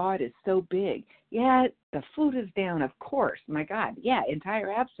my God is so big. Yeah, the food is down, of course. My God, yeah,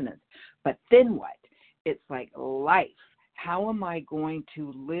 entire abstinence. But then what? It's like life. How am I going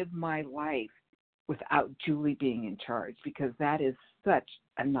to live my life without Julie being in charge? Because that is such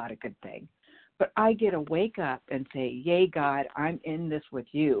not a good thing. But I get to wake up and say, yay, God, I'm in this with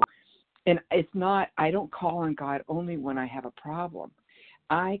you. And it's not, I don't call on God only when I have a problem.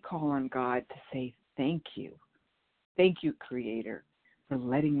 I call on God to say, thank you. Thank you, Creator, for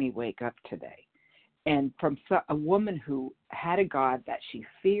letting me wake up today. And from a woman who had a God that she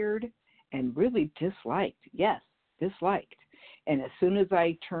feared and really disliked, yes, disliked. And as soon as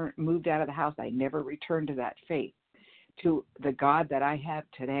I moved out of the house, I never returned to that faith, to the God that I have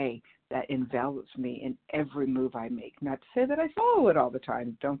today that envelops me in every move I make. Not to say that I follow it all the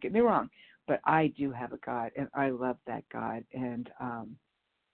time, don't get me wrong, but I do have a God, and I love that God. And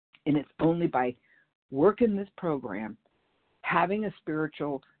it's only by working this program, having a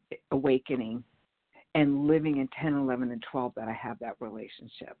spiritual awakening, and living in 10, 11, and 12 that I have that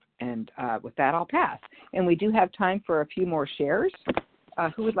relationship. And with that, I'll pass. And we do have time for a few more shares.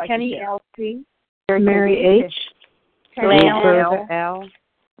 Who would like Penny to share? L.C. Mary H. Roberta L.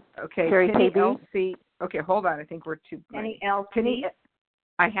 Okay, Terry Penny KB. L.C. Okay, hold on. I think we're too Penny many. L.C. Penny,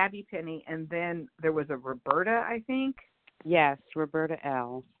 I have you, Penny. And then there was a Roberta, I think. Yes, Roberta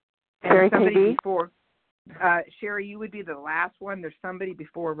L. And Sherry somebody KB. before. Sherry, you would be the last one. There's somebody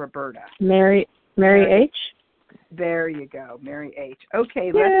before Roberta. Mary H. There you go, Mary H. Okay,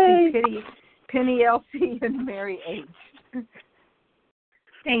 Yay. let's see Penny L.C. and Mary H.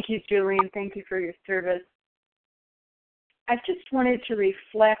 Thank you, Julie, and thank you for your service. I just wanted to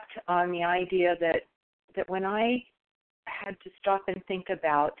reflect on the idea that when I had to stop and think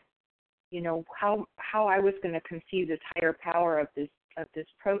about, how I was going to conceive this higher power of this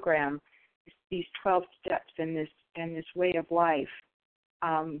program, these 12 steps in this way of life.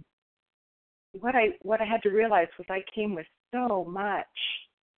 What I had to realize was I came with so much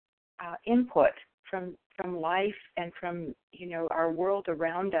input from life and from our world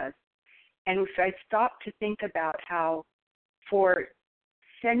around us, and if I stopped to think about how for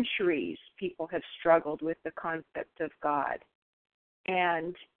centuries people have struggled with the concept of God,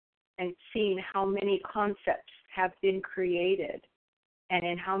 and seeing how many concepts have been created, and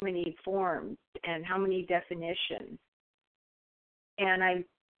in how many forms and how many definitions, and I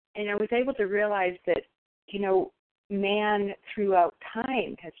was able to realize that, man throughout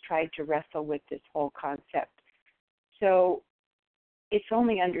time has tried to wrestle with this whole concept. So it's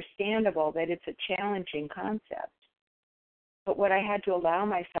only understandable that it's a challenging concept. But what I had to allow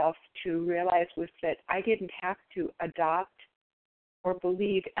myself to realize was that I didn't have to adopt or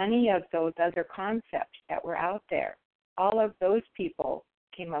believe any of those other concepts that were out there. All of those people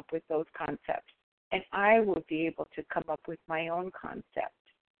came up with those concepts, and I would be able to come up with my own concept.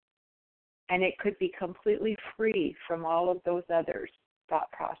 And it could be completely free from all of those other thought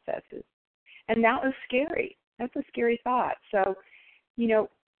processes. And that was scary. That's a scary thought. So,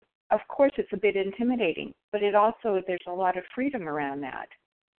 of course it's a bit intimidating, but there's a lot of freedom around that.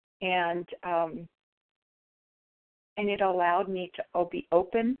 And it allowed me to be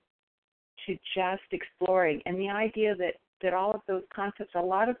open to just exploring. And the idea that all of those concepts, a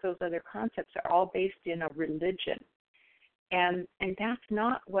lot of those other concepts are all based in a religion. And that's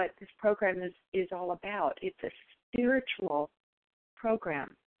not what this program is all about. It's a spiritual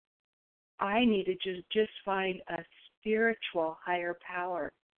program. I needed to just find a spiritual higher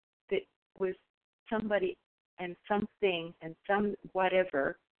power that was somebody and something and some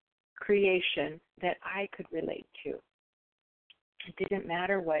whatever creation that I could relate to. It didn't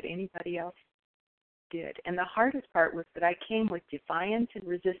matter what anybody else did. And the hardest part was that I came with defiance and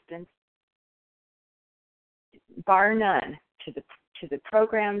resistance, bar none, to the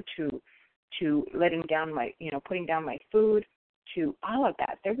program, to to letting down my, putting down my food, to all of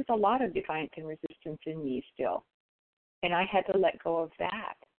that. There was a lot of defiance and resistance in me still. And I had to let go of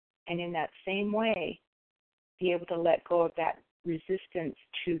that. And in that same way, be able to let go of that resistance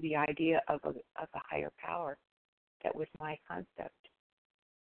to the idea of a higher power that was my concept.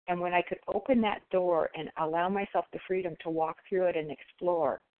 And when I could open that door and allow myself the freedom to walk through it and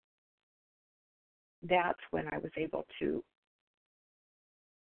explore, that's when I was able to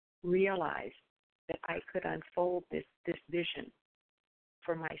realize that I could unfold this vision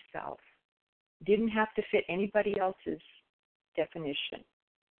for myself. Didn't have to fit anybody else's definition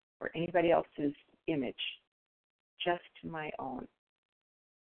or anybody else's image, just my own.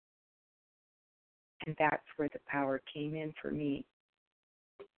 And that's where the power came in for me.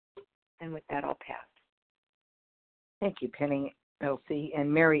 And with that, I'll pass. Thank you, Penny L.C.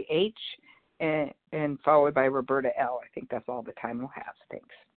 and Mary H. And followed by Roberta L. I think that's all the time we'll have. Thanks.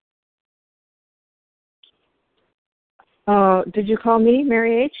 Did you call me,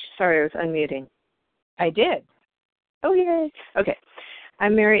 Mary H? Sorry, I was unmuting. I did. Oh, yay. Okay.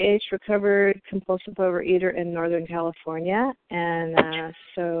 I'm Mary H., recovered compulsive overeater in Northern California, and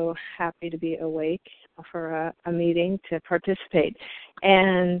so happy to be awake for a meeting to participate.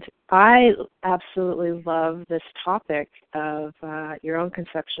 And I absolutely love this topic of your own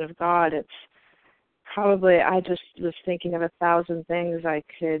conception of God. It's probably, I just was thinking of 1,000 things I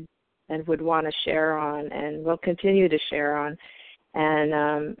could and would want to share on and will continue to share on.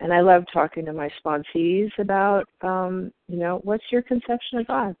 And I love talking to my sponsees about, what's your conception of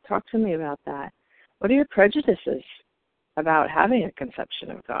God? Talk to me about that. What are your prejudices about having a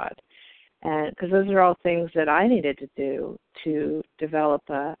conception of God? And because those are all things that I needed to do to develop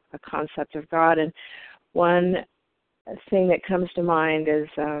a concept of God. And one thing that comes to mind is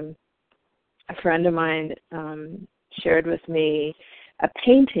a friend of mine shared with me a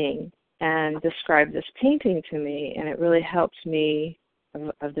painting and described this painting to me, and it really helped me,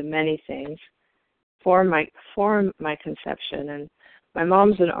 of the many things, form my conception. And my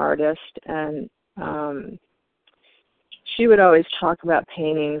mom's an artist, and she would always talk about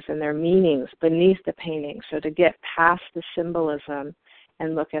paintings and their meanings beneath the painting, so to get past the symbolism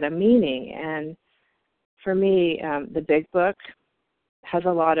and look at a meaning. And for me, the Big Book has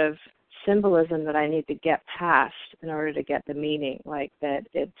a lot of symbolism that I need to get past in order to get the meaning, like that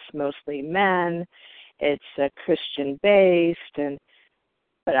it's mostly men, it's Christian-based,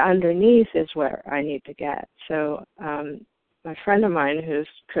 but underneath is where I need to get. So my friend of mine who's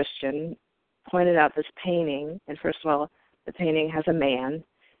Christian pointed out this painting, and first of all, the painting has a man,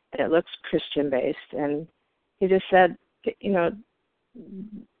 and it looks Christian-based, and he just said,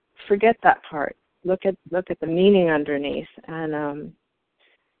 forget that part. Look at the meaning underneath,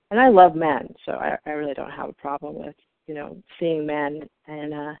 and I love men, so I really don't have a problem with, seeing men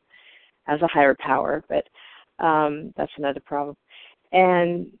and as a higher power, but that's another problem.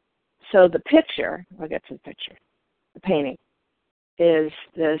 And so the picture, I'll get to the picture, the painting, is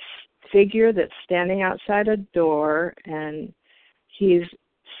this figure that's standing outside a door, and he's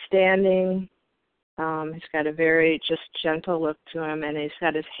standing, he's got a very just gentle look to him, and he's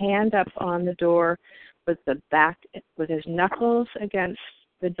got his hand up on the door with his knuckles against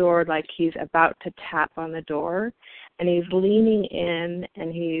the door, like he's about to tap on the door, and he's leaning in,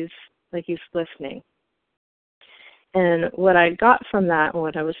 and he's listening. And what I got from that, and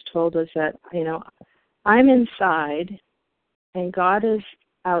what I was told, was that I'm inside and God is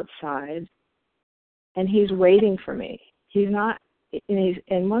outside, and he's waiting for me. He's not,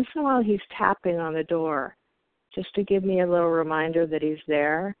 and once in a while he's tapping on the door just to give me a little reminder that he's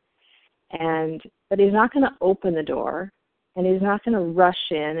there, but he's not going to open the door. And he's not going to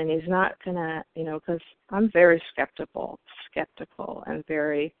rush in, and he's not going to, because I'm very skeptical and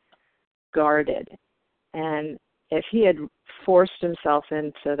very guarded. And if he had forced himself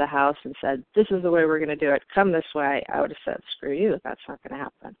into the house and said, this is the way we're going to do it, come this way, I would have said, screw you, that's not going to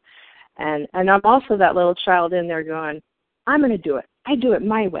happen. And I'm also that little child in there going, I'm going to do it. I do it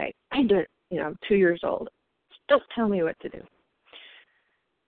my way. I do it, I'm 2 years old. Don't tell me what to do.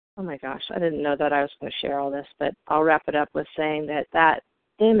 Oh my gosh, I didn't know that I was going to share all this, but I'll wrap it up with saying that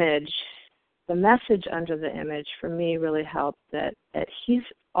image, the message under the image for me really helped, that he's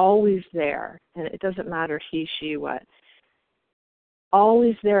always there, and it doesn't matter he, she, what.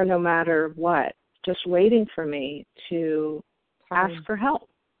 Always there no matter what, just waiting for me to ask for help.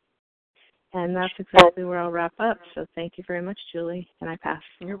 And that's exactly where I'll wrap up. So thank you very much, Julie, and I pass.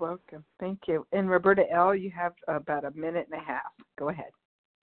 You're welcome. Thank you. And Roberta L., you have about a minute and a half. Go ahead.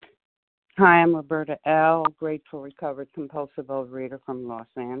 Hi, I'm Roberta L., grateful recovered compulsive overeater from Los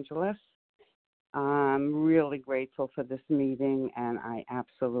Angeles. I'm really grateful for this meeting, and I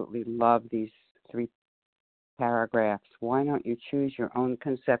absolutely love these 3 paragraphs. Why don't you choose your own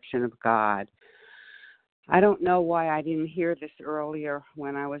conception of God? I don't know why I didn't hear this earlier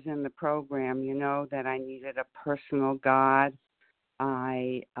when I was in the program, that I needed a personal God.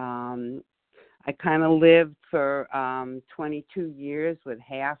 I kind of lived for 22 years with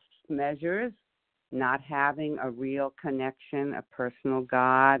half measures, not having a real connection, a personal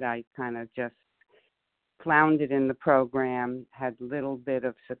God. I kind of just floundered in the program, had little bit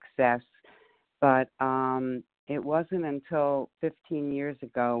of success, but it wasn't until 15 years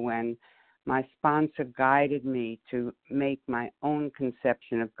ago when my sponsor guided me to make my own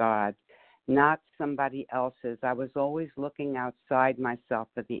conception of God, not somebody else's. I was always looking outside myself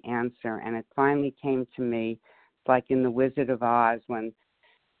for the answer, and it finally came to me. It's like in The Wizard of Oz when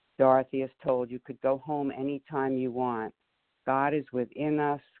Dorothy is told you could go home anytime you want. God is within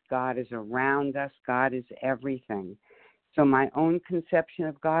us. God is around us. God is everything. So my own conception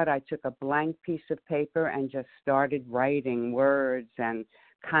of God, I took a blank piece of paper and just started writing words and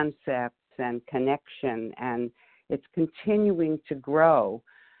concepts and connection, and it's continuing to grow.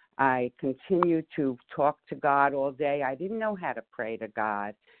 I continue to talk to God all day. I didn't know how to pray to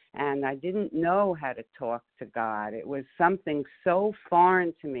God, and I didn't know how to talk to God. It was something so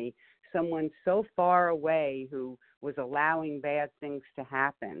foreign to me, someone so far away who was allowing bad things to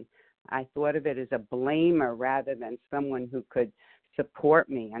happen. I thought of it as a blamer rather than someone who could support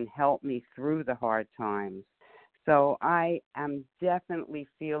me and help me through the hard times. So I am definitely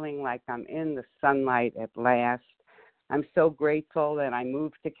feeling like I'm in the sunlight at last. I'm so grateful that I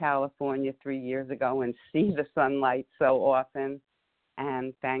moved to California 3 years ago and see the sunlight so often.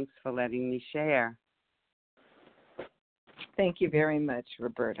 And thanks for letting me share. Thank you very much,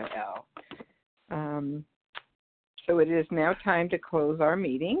 Roberta L. So it is now time to close our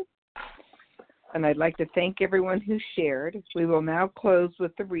meeting. And I'd like to thank everyone who shared. We will now close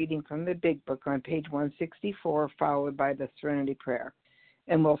with the reading from the Big Book on page 164, followed by the Serenity Prayer.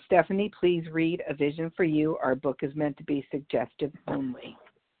 And will Stephanie please read A Vision for You? Our book is meant to be suggestive only.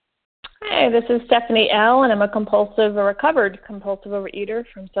 Hi, this is Stephanie L., and I'm a recovered compulsive overeater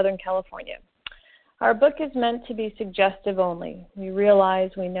from Southern California. Our book is meant to be suggestive only. We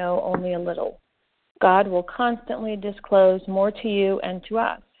realize we know only a little. God will constantly disclose more to you and to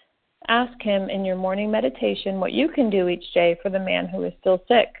us. Ask him in your morning meditation what you can do each day for the man who is still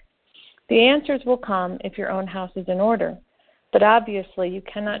sick. The answers will come if your own house is in order, but obviously you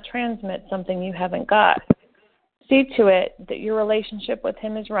cannot transmit something you haven't got. See to it that your relationship with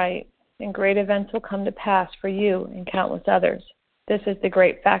him is right, and great events will come to pass for you and countless others. This is the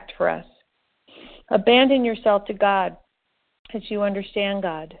great fact for us. Abandon yourself to God as you understand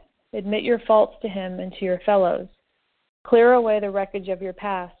God. Admit your faults to him and to your fellows. Clear away the wreckage of your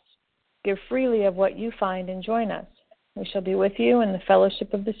past. Give freely of what you find and join us. We shall be with you in the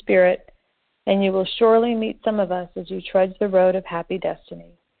fellowship of the Spirit, and you will surely meet some of us as you trudge the road of happy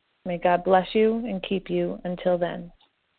destiny. May God bless you and keep you until then.